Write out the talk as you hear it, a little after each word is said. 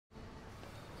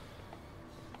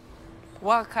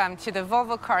Welcome to the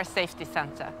Volvo Car Safety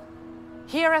Center.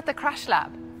 Here at the Crash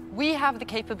Lab, we have the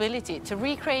capability to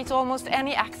recreate almost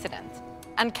any accident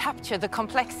and capture the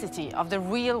complexity of the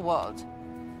real world.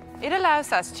 It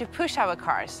allows us to push our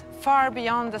cars far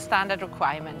beyond the standard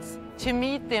requirements to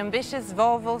meet the ambitious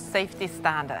Volvo Safety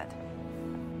Standard.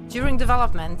 During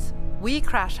development, we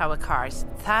crash our cars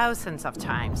thousands of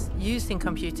times using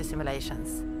computer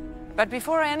simulations. But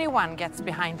before anyone gets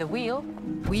behind the wheel,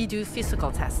 we do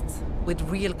physical tests with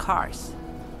real cars.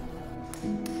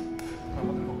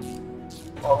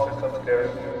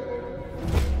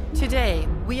 Today,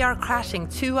 we are crashing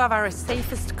two of our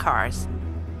safest cars.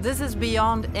 This is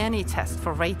beyond any test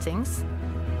for ratings,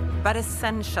 but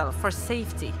essential for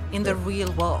safety in the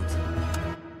real world.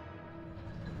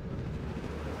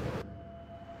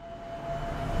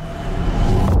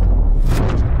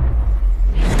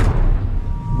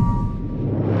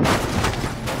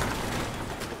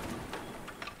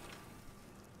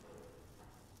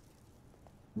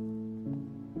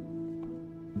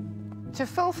 To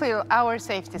fulfill our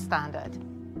safety standard,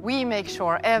 we make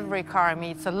sure every car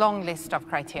meets a long list of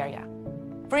criteria.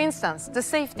 For instance, the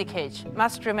safety cage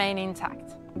must remain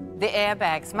intact, the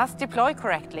airbags must deploy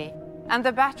correctly, and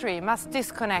the battery must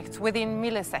disconnect within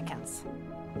milliseconds.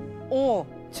 All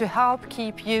to help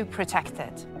keep you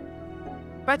protected.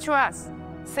 But to us,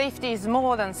 safety is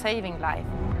more than saving life.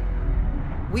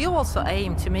 We also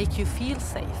aim to make you feel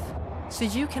safe, so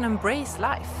you can embrace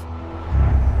life.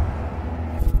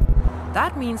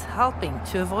 That means helping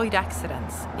to avoid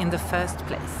accidents in the first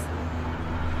place.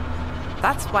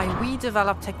 That's why we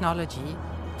develop technology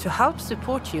to help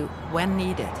support you when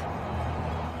needed.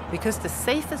 Because the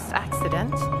safest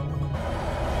accident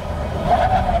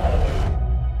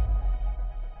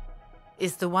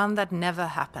is the one that never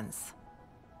happens.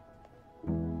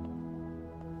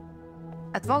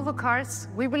 At Volvo Cars,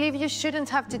 we believe you shouldn't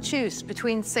have to choose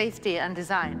between safety and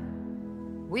design.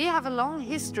 We have a long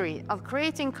history of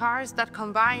creating cars that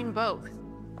combine both.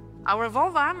 Our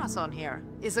Volvo Amazon here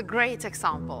is a great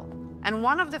example, and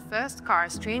one of the first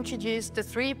cars to introduce the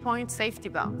 3-point safety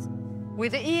belt.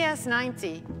 With the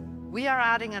ES90, we are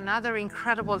adding another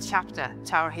incredible chapter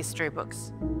to our history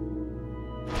books.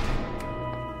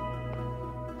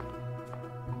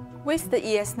 With the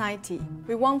ES90,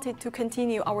 we wanted to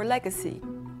continue our legacy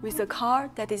with a car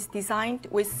that is designed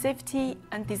with safety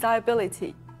and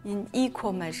desirability in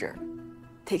equal measure,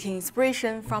 taking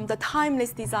inspiration from the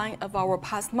timeless design of our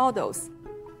past models.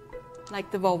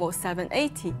 Like the Volvo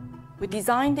 780, we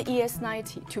designed the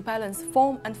ES90 to balance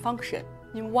form and function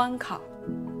in one car.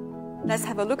 Let's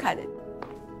have a look at it.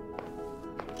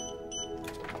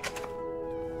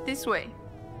 This way.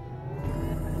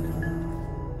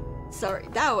 Sorry,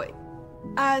 that way.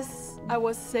 As I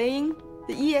was saying,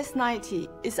 the ES90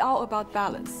 is all about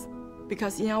balance,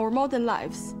 because in our modern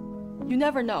lives, you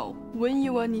never know when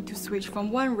you will need to switch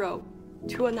from one road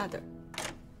to another.